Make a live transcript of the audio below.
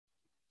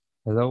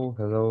Hello,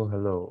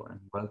 and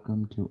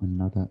welcome to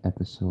another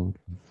episode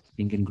of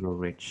Think and Grow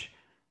Rich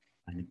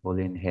by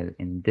Napoleon Hill.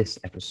 In this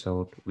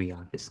episode, we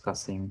are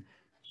discussing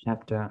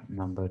chapter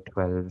number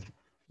 12,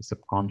 the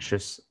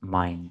subconscious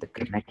mind, the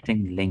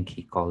connecting link,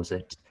 he calls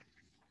it,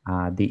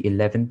 the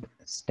 11th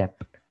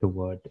step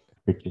toward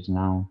riches.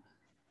 Now,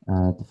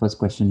 the first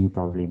question you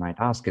probably might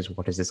ask is,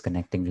 what is this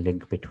connecting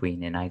link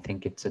between? And I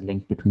think it's a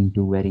link between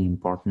two very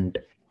important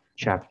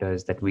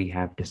chapters that we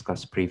have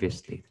discussed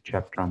previously, the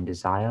chapter on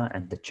desire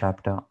and the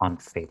chapter on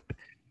faith.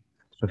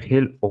 So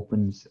Hill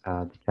opens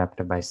the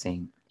chapter by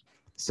saying,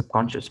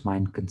 subconscious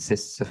mind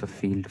consists of a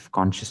field of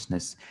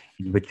consciousness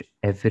in which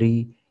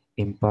every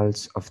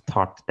impulse of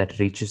thought that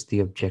reaches the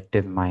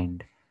objective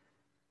mind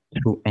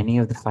through any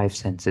of the five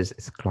senses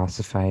is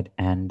classified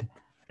and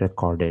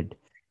recorded.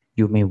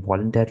 You may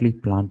voluntarily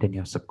plant in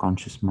your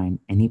subconscious mind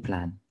any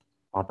plan,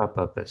 thought, or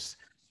purpose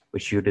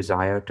which you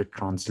desire to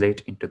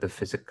translate into the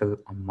physical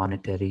or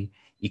monetary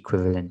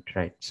equivalent,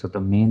 right? So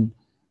the main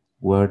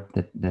word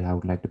that I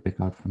would like to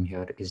pick out from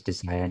here is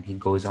desire. And he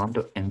goes on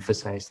to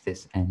emphasize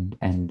this and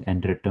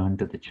return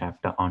to the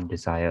chapter on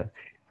desire.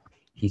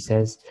 He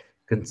says,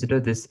 consider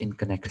this in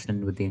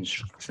connection with the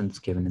instructions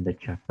given in the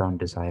chapter on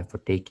desire for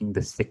taking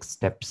the 6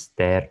 steps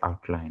there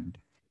outlined,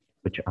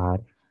 which are: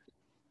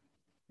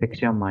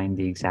 fix your mind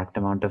the exact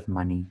amount of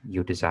money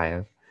you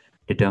desire,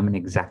 determine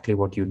exactly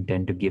what you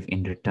intend to give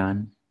in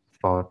return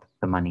for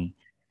the money,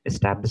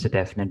 establish a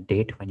definite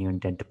date when you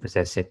intend to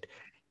possess it,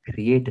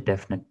 create a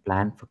definite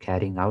plan for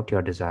carrying out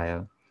your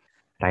desire,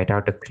 write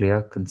out a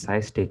clear,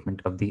 concise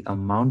statement of the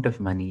amount of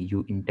money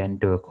you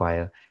intend to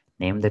acquire.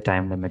 Name the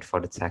time limit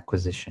for its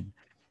acquisition.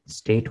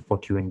 State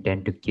what you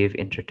intend to give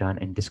in return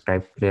and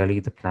describe clearly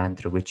the plan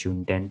through which you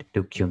intend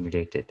to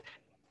accumulate it.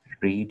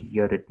 Read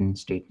your written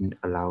statement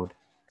aloud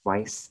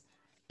twice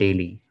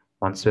daily,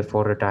 once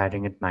before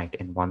retiring at night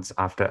and once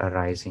after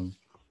arising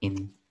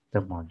in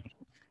the morning.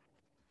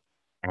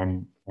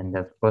 And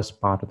the first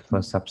part of the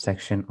first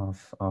subsection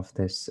of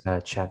this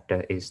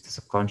chapter is the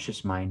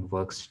subconscious mind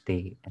works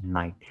day and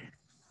night.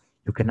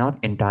 You cannot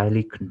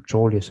entirely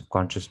control your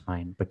subconscious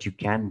mind, but you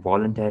can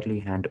voluntarily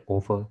hand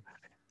over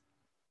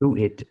to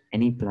it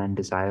any plan,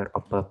 desire,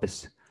 or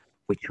purpose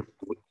which,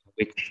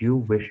 which you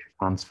wish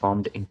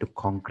transformed into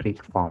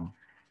concrete form.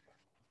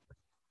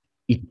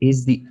 It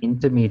is the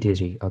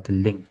intermediary or the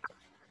link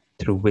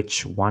through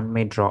which one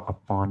may draw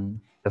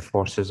upon the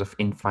forces of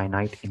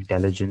infinite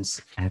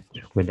intelligence at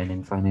will. And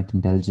infinite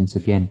intelligence,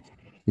 again,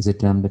 is a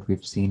term that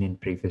we've seen in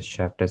previous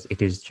chapters.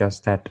 It is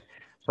just that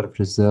sort of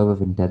reserve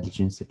of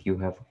intelligence that you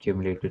have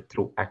accumulated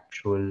through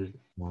actual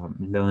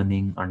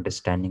learning,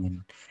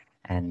 understanding,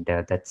 and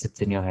that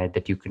sits in your head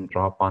that you can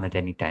draw upon at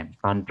any time. You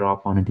can't draw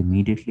upon it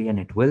immediately, and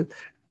it will,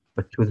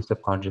 but through the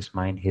subconscious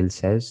mind, Hill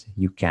says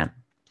you can.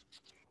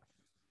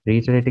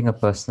 Reiterating a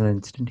personal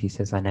incident, he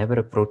says, I never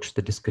approached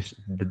the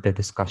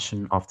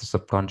discussion of the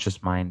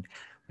subconscious mind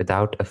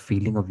without a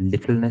feeling of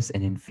littleness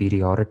and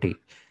inferiority,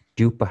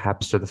 due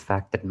perhaps to the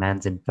fact that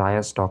man's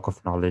entire stock of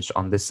knowledge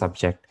on this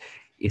subject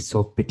is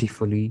so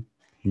pitifully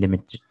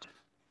limited.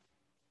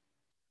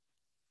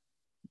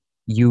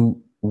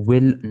 You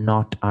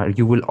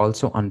will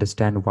also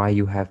understand why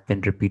you have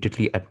been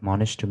repeatedly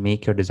admonished to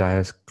make your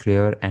desires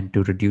clear and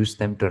to reduce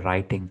them to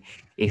writing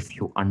if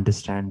you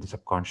understand the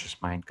subconscious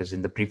mind. Because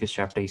in the previous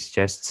chapter, he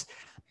suggests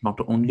not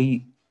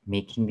only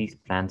making these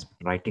plans,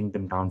 but writing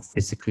them down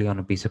physically on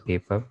a piece of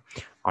paper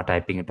or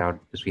typing it out,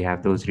 because we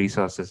have those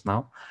resources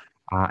now,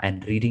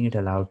 and reading it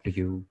aloud to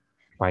you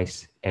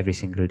twice every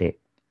single day.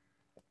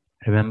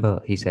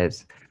 Remember, he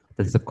says,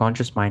 the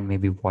subconscious mind may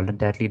be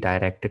voluntarily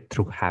directed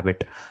through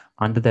habit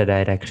under the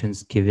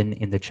directions given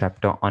in the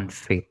chapter on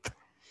faith.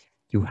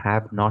 You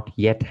have not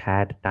yet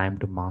had time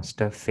to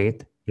master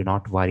faith. Do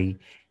not worry.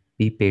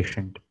 Be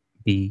patient.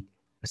 Be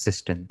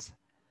persistent.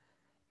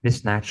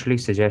 This naturally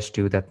suggests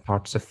to you that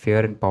thoughts of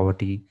fear and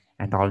poverty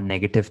and all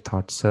negative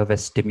thoughts serve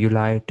as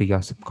stimuli to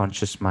your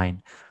subconscious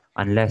mind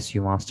unless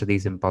you master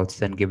these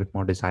impulses and give it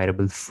more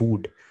desirable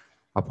food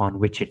upon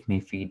which it may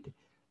feed.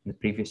 In the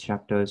previous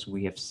chapters,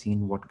 we have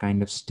seen what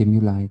kind of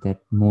stimuli that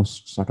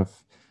most sort of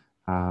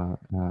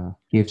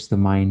gives the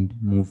mind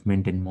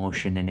movement and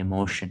motion and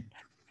emotion.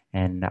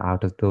 And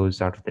out of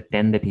the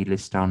 10 that he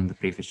lists down in the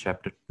previous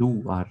chapter,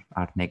 two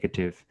are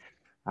negative,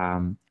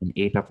 and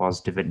eight are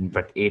positive,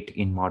 but eight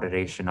in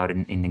moderation or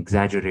in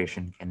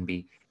exaggeration can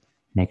be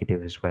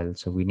negative as well.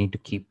 So we need to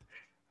keep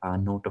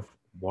note of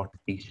what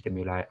these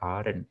stimuli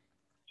are and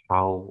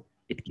how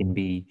it can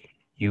be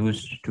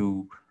used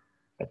to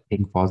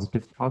think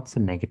positive thoughts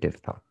and negative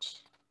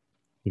thoughts.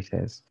 He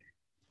says,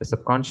 the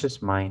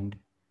subconscious mind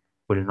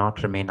will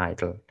not remain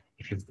idle.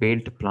 If you fail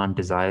to plant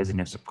desires in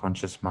your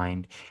subconscious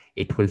mind,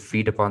 it will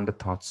feed upon the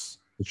thoughts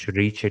which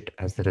reach it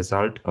as the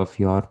result of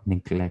your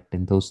neglect,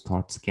 and those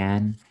thoughts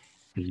can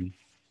be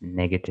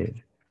negative.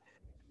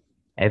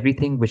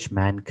 Everything which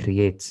man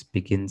creates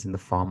begins in the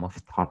form of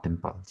thought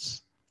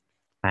impulse.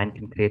 Man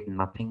can create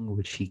nothing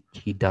which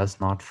he does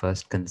not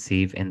first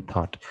conceive in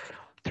thought.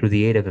 Through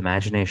the aid of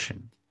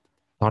imagination,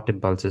 thought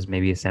impulses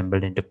may be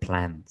assembled into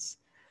plans.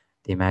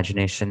 The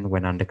imagination,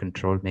 when under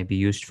control, may be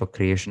used for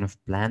creation of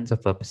plans or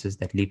purposes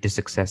that lead to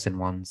success in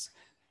one's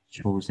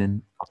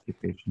chosen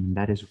occupation.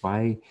 That is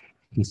why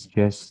he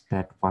suggests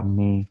that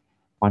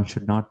one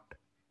should not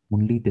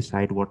only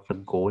decide what the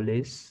goal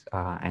is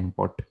and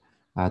what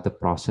the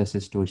process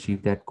is to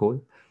achieve that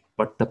goal,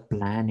 but the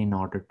plan in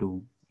order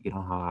to,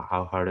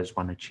 how does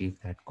one achieve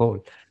that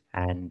goal,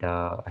 and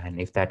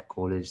if that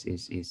goal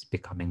is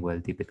becoming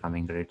wealthy,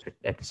 becoming rich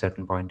at a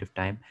certain point of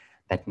time,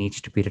 that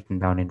needs to be written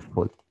down in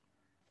full.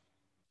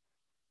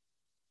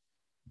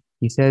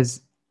 He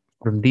says,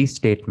 from these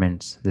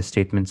statements, the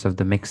statements of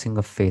the mixing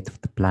of faith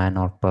with the plan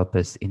or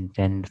purpose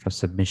intend for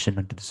submission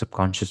unto the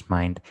subconscious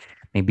mind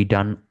may be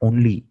done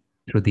only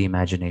through the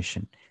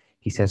imagination.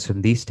 He says,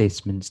 from these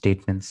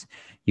statements,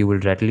 you will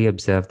readily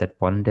observe that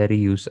voluntary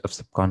use of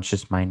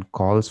subconscious mind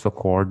calls for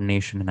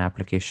coordination and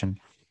application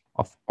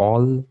of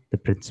all the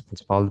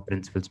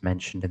principles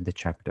mentioned in the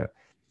chapter.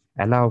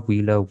 Ella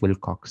Wheeler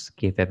Wilcox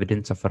gave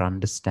evidence of her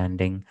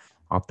understanding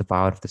of the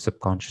power of the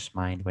subconscious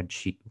mind when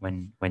she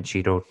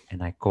wrote,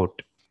 and I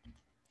quote,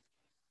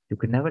 "You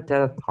can never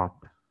tell a thought,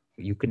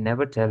 you can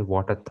never tell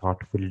what a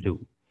thought will do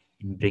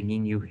in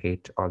bringing you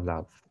hate or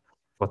love.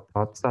 For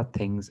thoughts are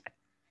things,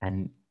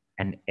 and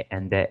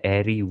and their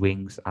airy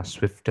wings are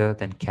swifter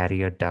than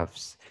carrier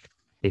doves.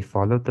 They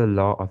follow the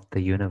law of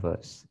the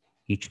universe.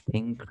 Each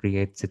thing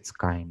creates its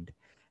kind,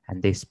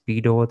 and they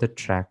speed over the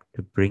track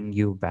to bring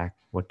you back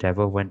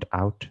whatever went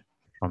out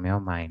from your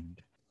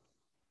mind."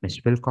 Miss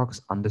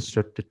Wilcox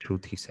understood the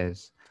truth, he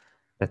says,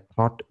 that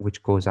thought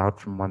which goes out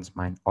from one's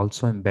mind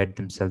also embed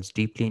themselves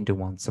deeply into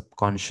one's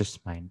subconscious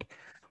mind,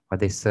 where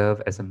they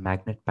serve as a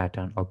magnet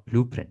pattern or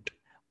blueprint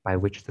by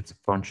which the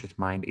subconscious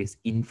mind is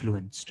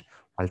influenced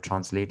while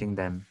translating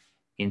them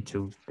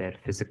into their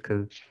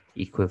physical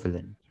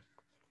equivalent.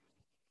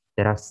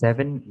 There are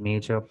seven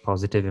major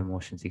positive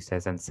emotions, he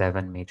says, and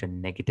seven major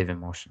negative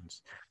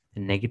emotions.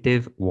 The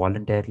negative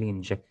voluntarily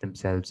inject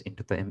themselves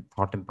into the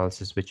thought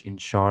impulses which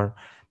ensure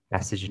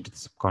passage into the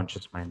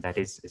subconscious mind, that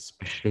is,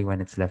 especially when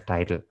it's left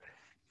idle.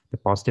 The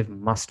positive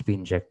must be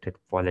injected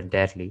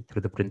voluntarily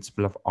through the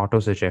principle of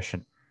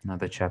autosuggestion,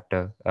 another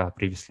chapter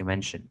previously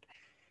mentioned,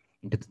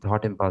 into the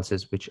thought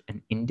impulses which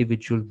an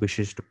individual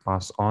wishes to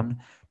pass on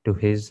to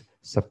his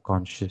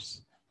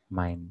subconscious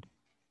mind.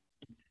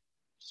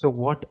 So,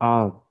 what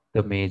are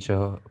the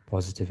major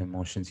positive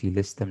emotions? He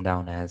lists them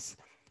down as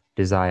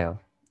desire,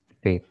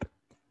 faith,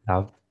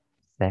 love,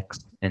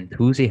 sex,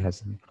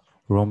 enthusiasm,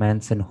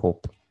 romance, and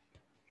hope.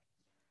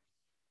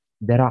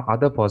 There are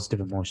other positive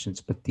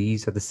emotions, but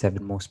these are the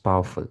seven most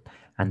powerful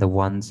and the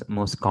ones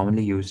most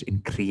commonly used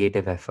in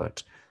creative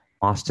effort.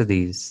 Master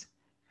these,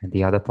 and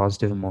the other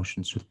positive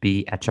emotions will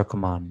be at your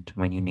command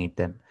when you need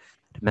them.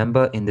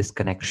 Remember in this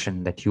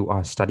connection that you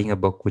are studying a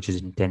book which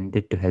is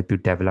intended to help you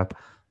develop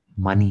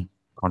money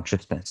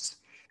consciousness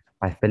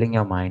by filling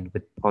your mind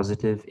with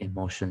positive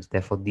emotions.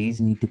 Therefore,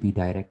 these need to be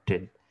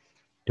directed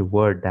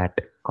toward that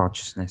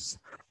consciousness.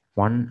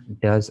 One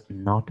does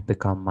not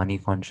become money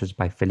conscious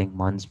by filling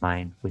one's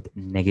mind with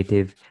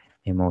negative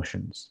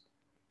emotions.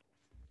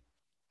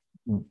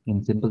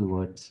 In simple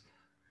words,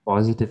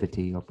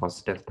 positivity or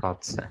positive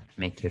thoughts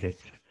make you rich.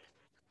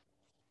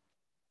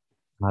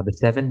 Are the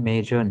seven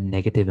major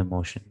negative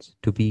emotions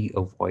to be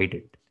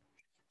avoided: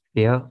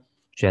 fear,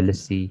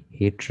 jealousy,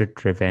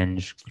 hatred,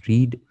 revenge,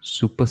 greed,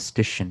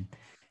 superstition,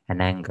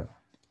 and anger.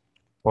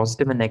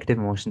 Positive and negative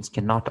emotions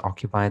cannot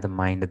occupy the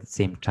mind at the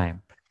same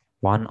time.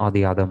 One or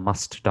the other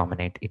must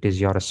dominate. It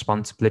is your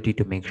responsibility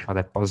to make sure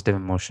that positive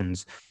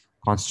emotions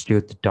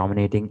constitute the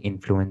dominating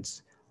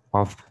influence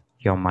of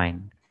your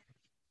mind.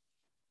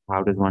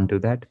 How does one do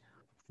that?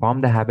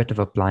 Form the habit of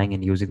applying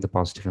and using the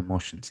positive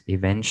emotions.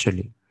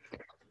 Eventually,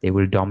 they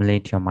will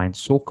dominate your mind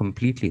so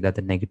completely that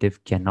the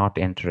negative cannot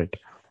enter it.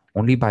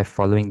 Only by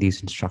following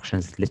these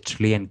instructions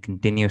literally and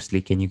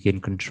continuously can you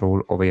gain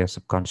control over your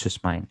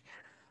subconscious mind.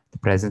 The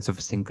presence of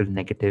a single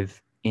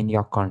negative in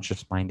your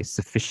conscious mind is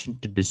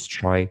sufficient to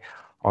destroy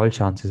all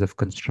chances of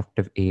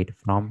constructive aid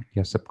from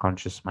your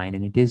subconscious mind,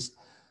 and it is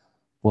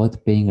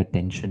worth paying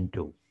attention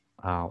to,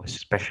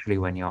 especially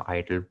when you're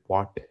idle,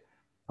 what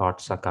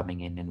thoughts are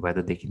coming in and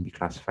whether they can be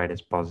classified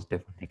as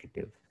positive or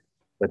negative.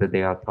 Whether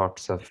they are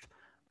thoughts of,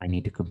 I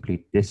need to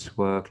complete this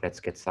work, let's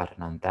get started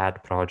on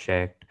that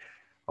project,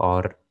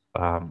 or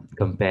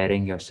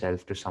comparing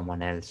yourself to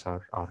someone else,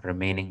 or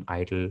remaining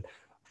idle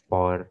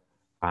for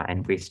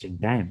and wasting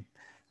time.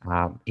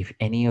 If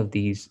any of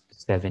these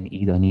seven,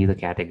 either in either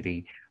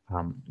category,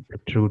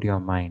 protrude your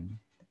mind,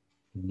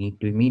 you need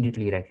to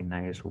immediately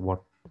recognize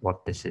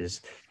what this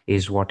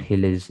is what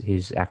Hill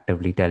is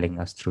actively telling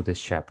us through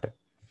this chapter.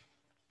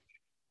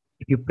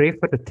 If you pray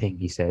for the thing,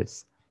 he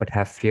says, but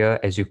have fear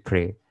as you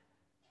pray,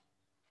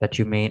 that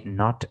you may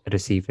not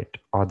receive it,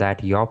 or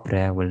that your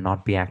prayer will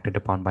not be acted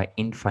upon by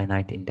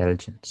infinite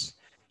intelligence,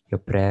 your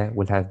prayer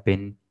will have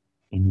been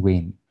in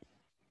vain.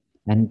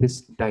 And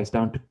this ties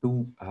down to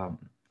two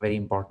very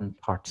important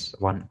thoughts,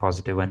 one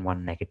positive and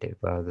one negative.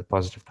 The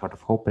positive thought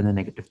of hope and the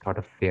negative thought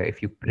of fear.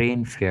 If you pray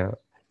in fear,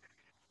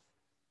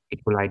 it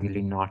will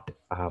ideally not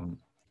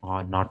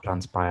or not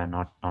transpire,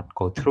 not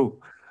go through.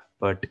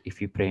 But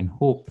if you pray in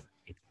hope,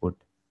 it would,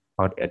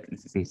 or at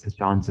least the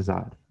chances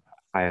are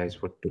higher, is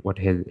what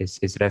Hill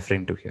is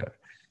referring to here.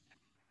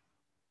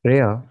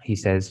 Prayer, he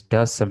says,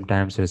 does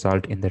sometimes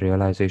result in the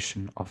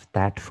realization of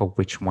that for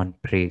which one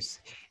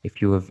prays.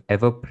 If you have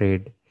ever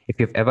prayed, if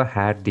you've ever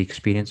had the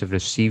experience of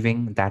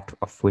receiving that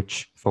of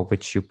which for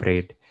which you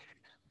prayed,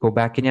 go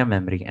back in your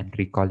memory and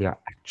recall your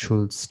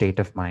actual state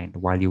of mind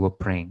while you were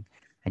praying,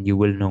 and you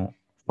will know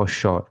for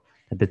sure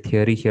that the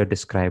theory here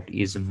described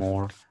is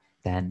more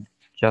than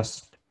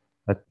just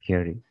a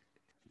theory.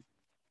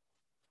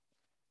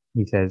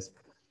 He says,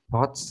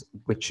 thoughts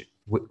which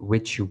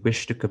you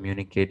wish to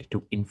communicate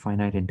to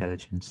infinite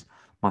intelligence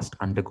must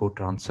undergo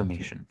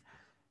transformation,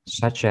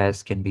 such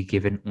as can be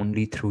given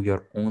only through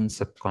your own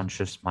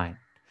subconscious mind,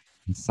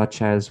 and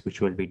such as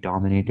which will be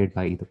dominated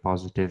by either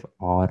positive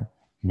or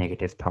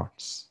negative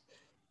thoughts.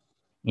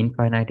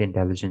 Infinite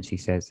intelligence, he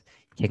says,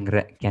 can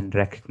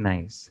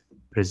recognize,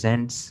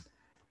 presents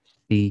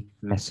the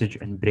message,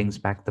 and brings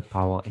back the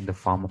power in the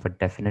form of a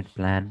definite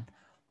plan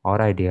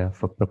or idea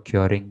for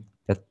procuring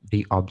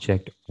the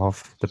object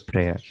of the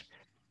prayer.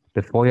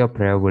 Before your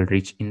prayer will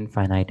reach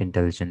infinite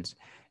intelligence,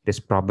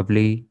 it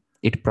probably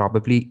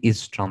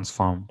is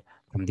transformed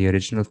from the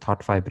original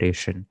thought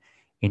vibration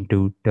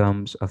into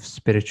terms of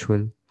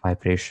spiritual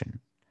vibration.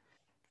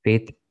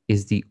 Faith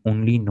is the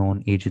only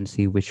known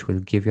agency which will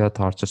give your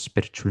thoughts a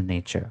spiritual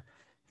nature.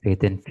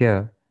 Faith and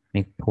fear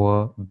make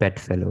poor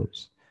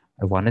bedfellows.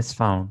 Where one is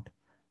found,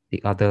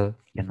 the other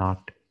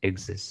cannot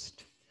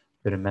exist.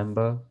 So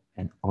remember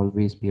and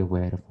always be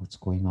aware of what's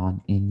going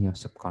on in your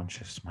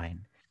subconscious mind.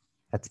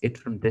 That's it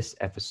from this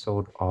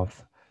episode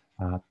of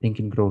Think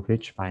and Grow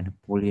Rich by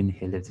Napoleon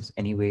Hill. If there's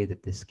any way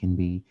that this can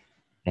be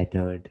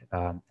bettered,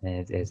 and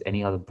if there's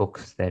any other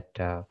books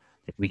that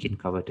we can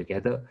cover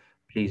together,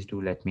 please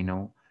do let me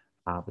know.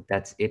 But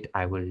that's it.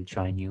 I will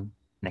join you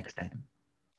next time.